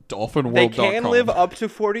 Dolphinworld.com. They can live up to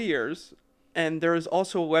 40 years, and there is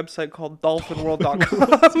also a website called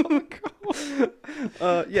dolphinworld.com.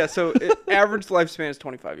 Yeah, so average lifespan is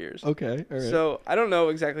 25 years. Okay, all right. So I don't know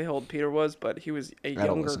exactly how old Peter was, but he was a younger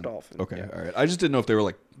Adolescent. dolphin. Okay, Yeah. all right. I just didn't know if they were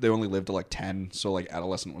like, they only lived to like 10, so like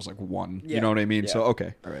adolescent was like 1. Yeah, You know what I mean? yeah. So,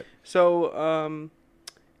 okay, all right. So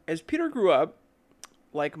as Peter grew up,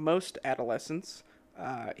 like most adolescents,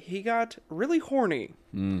 he got really horny.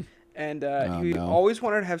 And he no. always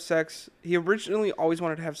wanted to have sex. He originally always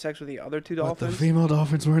wanted to have sex with the other two But the dolphins, female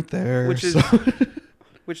dolphins weren't there. which is so-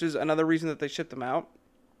 which is another reason that they shipped them out.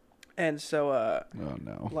 And so oh,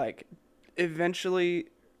 no. like eventually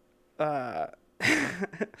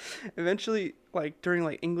like during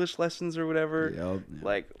like English lessons or whatever, Yep.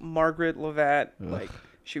 like Margaret Levat, like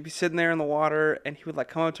she'd be sitting there in the water and he would like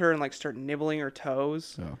come up to her and like start nibbling her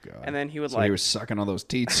toes. Oh, God. And then he would so like he was sucking all those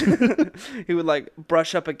teats. he would like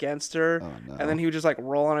brush up against her, Oh, no. and then he would just like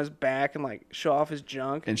roll on his back and like show off his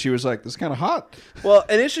junk. And she was like, this is kind of hot. Well,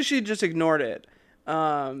 initially she just ignored it,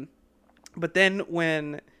 but then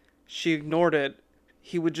when she ignored it,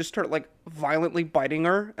 he would just start like violently biting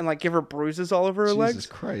her and like give her bruises all over her Jesus legs.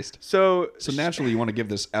 Christ. So naturally, you want to give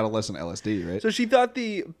this adolescent LSD, right? so she thought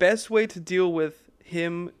the best way to deal with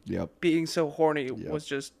him Yep. being so horny was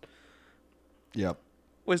just Yep.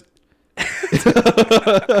 was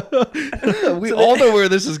We all know where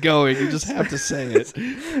this is going. You just have to say it.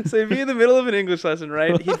 so he'd be in the middle of an English lesson,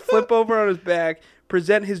 right? He'd flip over on his back,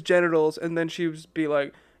 present his genitals, and then she would be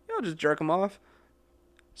like, "Yeah, I'll just jerk him off."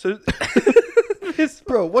 So this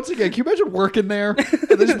Bro, once again, can you imagine working there and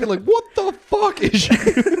then just be like, what the fuck is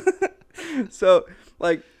you? so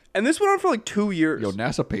like, and this went on for like 2 years. Yo,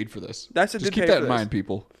 NASA paid for this. NASA Just did keep pay that for in this. mind,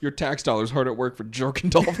 people. Your tax dollars hard at work for jerking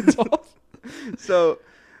dolphins off. So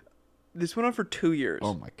this went on for 2 years.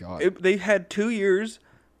 Oh, my God. They had 2 years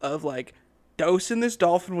of like dosing this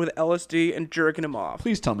dolphin with LSD and jerking him off.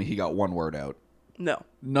 Please tell me he got one word out. No.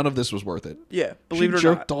 None of this was worth it. Yeah, believe she it or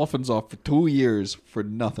jerked not. dolphins off for 2 years for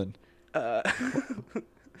nothing. Is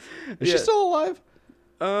Yeah. she still alive?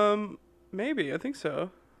 Maybe I think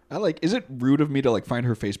so. Is it rude of me to like find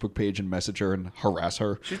her Facebook page and message her and harass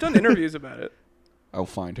her? She's done interviews about it. I'll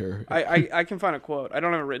find her. I can find a quote. I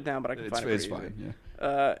don't have it written down, but I can find it. It's pretty fine. easily.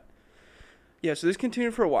 Yeah. Yeah, so this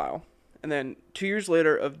continued for a while, and then 2 years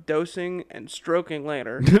later of dosing and stroking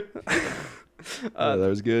later, That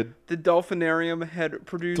was good. the Dolphinarium had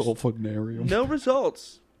produced Dolphinarium. no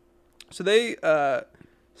results. So they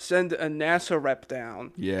send a NASA rep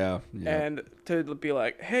down Yeah. and to be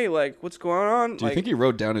like, hey, like, what's going on? Do you think he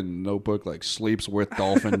wrote down in a notebook like sleeps with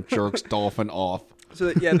dolphin, jerks dolphin off? So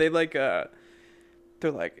that, yeah, they like they're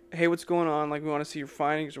like, hey, what's going on? Like, we want to see your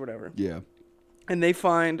findings or whatever. Yeah. And they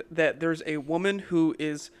find that there's a woman who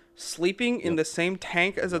is sleeping in the same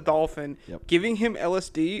tank as a dolphin, giving him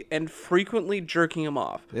LSD and frequently jerking him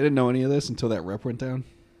off. They didn't know any of this until that rep went down?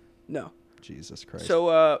 No. Jesus Christ.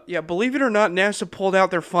 So, yeah, believe it or not, NASA pulled out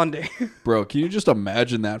their funding. Bro, can you just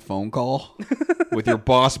imagine that phone call with your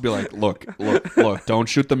boss be like, look, don't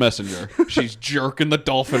shoot the messenger. She's jerking the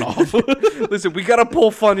dolphin off. Listen, we got to pull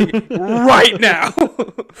funding right now.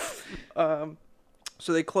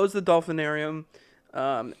 So they closed the Dolphinarium,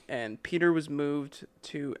 and Peter was moved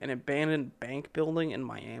to an abandoned bank building in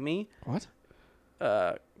Miami. What?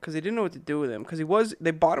 Because they didn't know what to do with him. Because they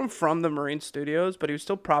bought him from the Marine Studios, but he was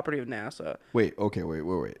still property of NASA. Wait.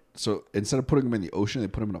 So instead of putting him in the ocean, they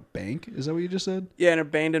put him in a bank? Is that what you just said? Yeah, an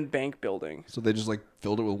abandoned bank building. So they just like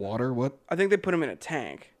filled it with water? What? I think they put him in a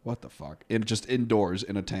tank. What the fuck? Just indoors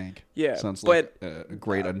in a tank. Yeah, Sounds like a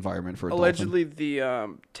great environment for a allegedly dolphin.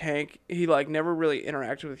 the tank, he like never really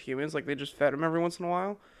interacted with humans. Like they just fed him every once in a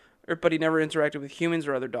while. But he never interacted with humans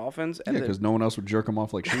or other dolphins. And Yeah, because no one else would jerk him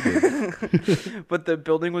off like she did. But the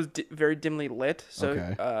building was very dimly lit, so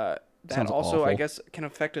Okay. That Sounds also, awful. I guess, can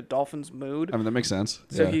affect a dolphin's mood. I mean, that makes sense.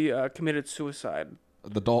 So Yeah. he committed suicide.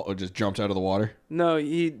 The dolphin just jumped out of the water? No,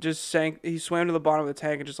 he just sank. He swam to the bottom of the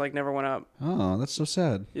tank and just like never went up. Oh, that's so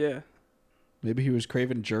sad. Yeah. Maybe he was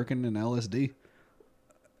craving jerking and LSD.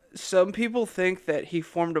 Some people think that he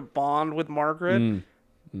formed a bond with Margaret.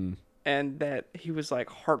 And that he was like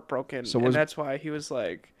heartbroken, So and that's why he was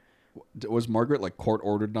like. Was Margaret like court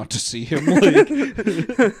ordered not to see him? Like,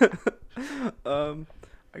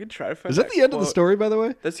 I could try to find. is that the end of the quote. story, by the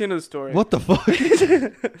way? That's the end of the story. What the fuck?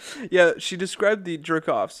 Yeah, she described the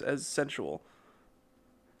jerk-offs as sensual.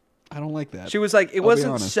 I don't like that. She was like, it I'll be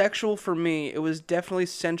wasn't honest. sexual for me. It was definitely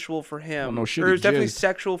sensual for him. Oh, no shit, Or he it was definitely jizzed.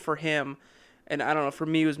 sexual for him, and I don't know. For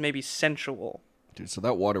me, it was maybe sensual. Dude, so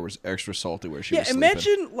that water was extra salty where she Yeah, was sleeping.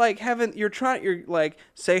 imagine like you're like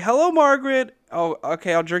say hello, Margaret. Oh,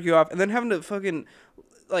 okay, I'll jerk you off, and then having to fucking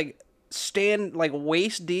like stand like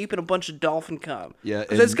waist deep in a bunch of dolphin cum. Yeah,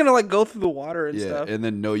 because it's and- gonna like go through the water and Yeah, stuff. and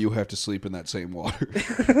then know you have to sleep in that same water.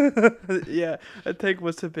 Yeah, that tank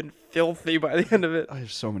must have been filthy by the end of it. I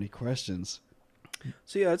have so many questions.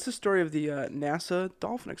 So yeah, that's the story of the NASA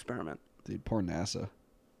dolphin experiment. Dude, poor NASA.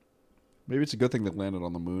 Maybe it's a good thing they landed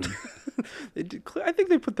on the moon. They did. I think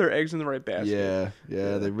they put their eggs in the right basket.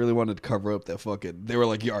 Yeah, they really wanted to cover up that fucking... They were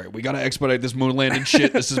like, yeah, all right, we gotta expedite this moon landing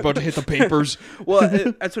shit. This is about to hit the papers. Well,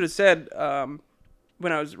 that's what it said.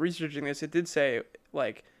 When I was researching this, it did say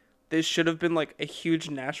like this should have been like a huge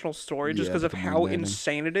national story just Yeah, because of the moon how landing.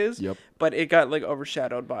 insane it is. Yep. But it got like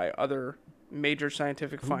overshadowed by other major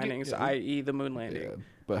scientific findings, yeah. i.e., the moon landing. Yeah.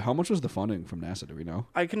 But how much was the funding from NASA? Do we know?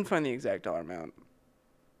 I couldn't find the exact dollar amount.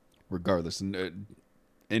 Regardless,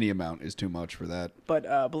 any amount is too much for that.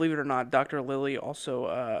 But believe it or not, Dr. Lilly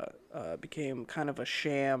also became kind of a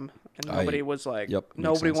sham, and nobody was like, yep, makes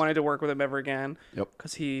nobody sense. wanted to work with him ever again. Yep.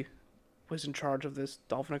 Because he was in charge of this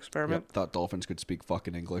dolphin experiment. Yep. Thought dolphins could speak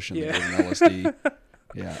fucking English and Yeah. they gave them LSD.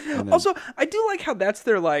 Yeah. And then, Also, I do like how that's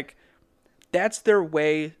their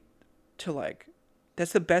way to like.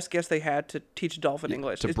 That's the best guess they had to teach dolphin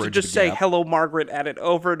English. to Is to bridge just the say gap. "Hello, Margaret" at it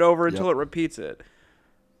over and over until Yep. it repeats it.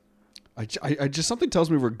 I just something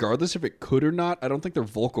tells me, regardless if it could or not, I don't think their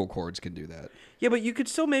vocal cords can do that. Yeah, but you could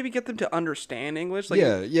still maybe get them to understand English. Like,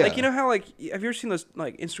 Yeah. Like, you know how, like, have you ever seen those,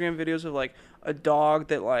 like, Instagram videos of, like, a dog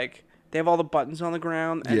that, like, they have all the buttons on the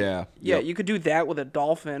ground? And, Yeah, Yeah, yep. you could do that with a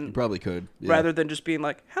dolphin You probably could. Yeah. rather than just being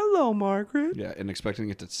like, hello, Margaret. Yeah, and expecting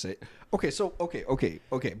it to say. Okay.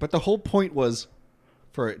 But the whole point was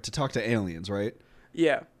for it to talk to aliens, right?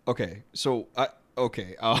 Yeah. Okay, so how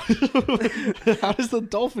does the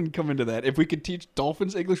dolphin come into that? If we could teach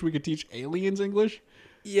dolphins English, we could teach aliens English.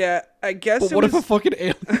 Yeah, I guess But it what if was... a fucking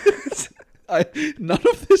alien? None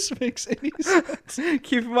of this makes any sense.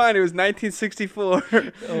 Keep in mind, it was 1964.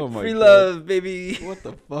 Oh my Free God. love, baby. What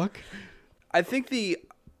the fuck? I think the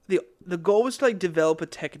goal was to, like, develop a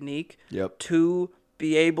technique Yep. to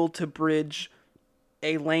be able to bridge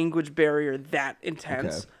a language barrier that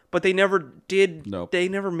intense. Okay. But they never did. Nope. They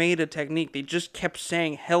never made a technique. They just kept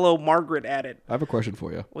saying "Hello, Margaret" at it. I have a question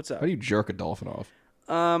for you. What's up? How do you jerk a dolphin off?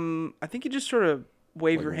 I think you just sort of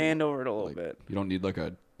wave Like your a- hand over it a little Like, bit. you don't need like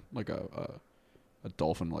a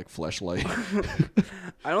dolphin like fleshlight.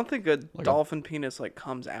 I don't think a dolphin penis like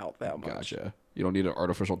comes out that much. Gotcha. You don't need an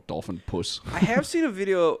artificial dolphin puss. I have seen a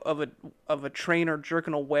video of a trainer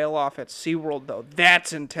jerking a whale off at SeaWorld though.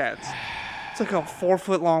 That's intense. It's like a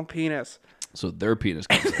 4-foot long penis. So their penis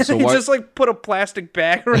comes out. So He why? just like put a plastic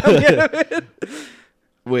bag around the end of it.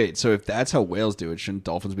 Wait. So if that's how whales do it, shouldn't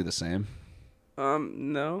dolphins be the same?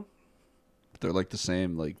 No. They're like the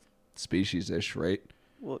same like species ish, right?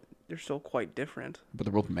 Well, they're still quite different. But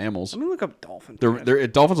they're both mammals. Let me look up dolphin. They're penis.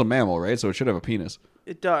 dolphin's a mammal, right? So it should have a penis.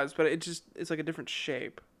 It does, but it's like a different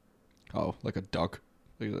shape. Oh, like a duck,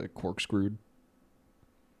 like corkscrewed.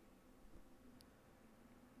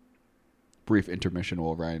 Brief intermission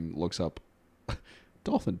while Ryan looks up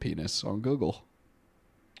dolphin penis on Google.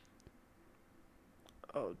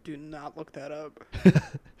 Oh, do not look that up.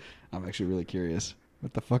 I'm actually really curious.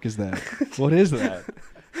 What the fuck is that? What is that?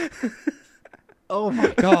 Oh my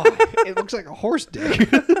god! It looks like a horse dick.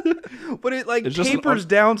 But it like It's just an tapers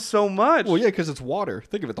down so much. Well, yeah, because it's water.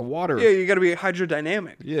 Think of it, the water. Yeah, you got to be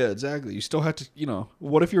hydrodynamic. Yeah, exactly. You still have to,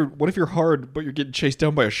 what if you're hard, but you're getting chased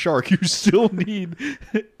down by a shark? You still need.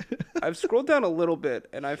 I've scrolled down a little bit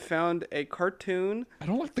and I found a cartoon I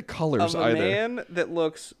don't like the colors of a either. man that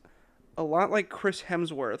looks a lot like Chris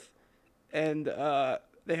Hemsworth, and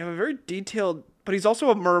they have a very detailed. But he's also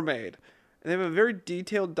a mermaid, and they have a very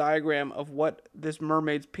detailed diagram of what this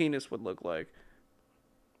mermaid's penis would look like.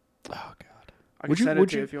 Oh god. I can send it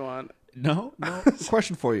to you if you want. No.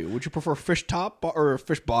 Question for you: would you prefer fish top or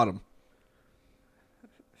fish bottom?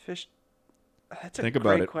 Fish. That's a Think great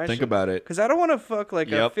about it. question. Think about it. Because I don't want to fuck like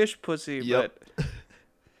a Yep. fish pussy, Yep.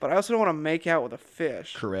 but I also don't want to make out with a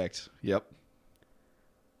fish. Correct. Yep.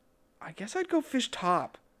 I guess I'd go fish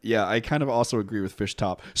top. Yeah, I kind of also agree with fish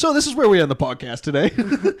top. So this is where we end the podcast today.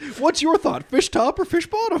 What's your thought? Fish top or fish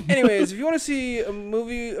bottom? Anyways, if you want to see a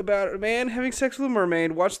movie about a man having sex with a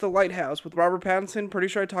mermaid, watch The Lighthouse with Robert Pattinson. Pretty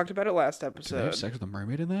sure I talked about it last Did they have episode. sex with a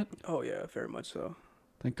mermaid in that? Oh yeah, very much so.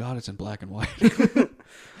 Thank God it's in black and white.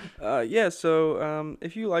 Yeah, so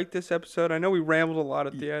if you like this episode, I know we rambled a lot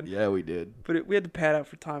at the end, Yeah, we did. but we had to pad out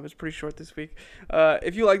for time. It's pretty short this week.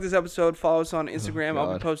 If you like this episode, follow us on Instagram. I'll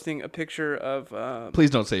be God. posting a picture of.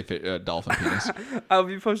 Please don't say dolphin penis. I'll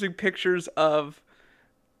be posting pictures of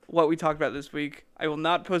what we talked about this week. I will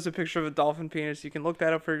not post a picture of a dolphin penis. You can look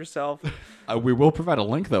that up for yourself. We will provide a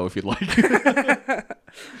link though if you'd like.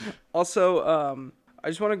 Also, I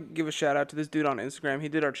just want to give a shout out to this dude on Instagram. He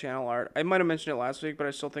did our channel art. I might have mentioned it last week, but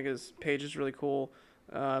I still think his page is really cool.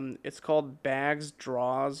 It's called Bags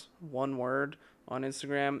Draws, one word, on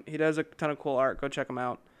Instagram. He does a ton of cool art. Go check him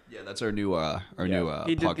out. Yeah, that's our new He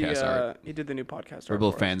did podcast art. He did the new podcast We're art.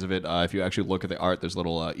 both for us. fans of it. If you actually look at the art, there's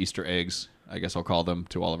little Easter eggs, I guess I'll call them,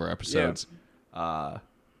 to all of our episodes. But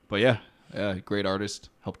yeah, great artist.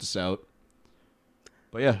 Helped us out.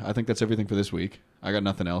 But yeah, I think that's everything for this week. I got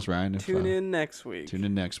nothing else, Ryan. Tune in next week. Tune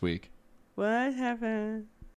in next week. What happened?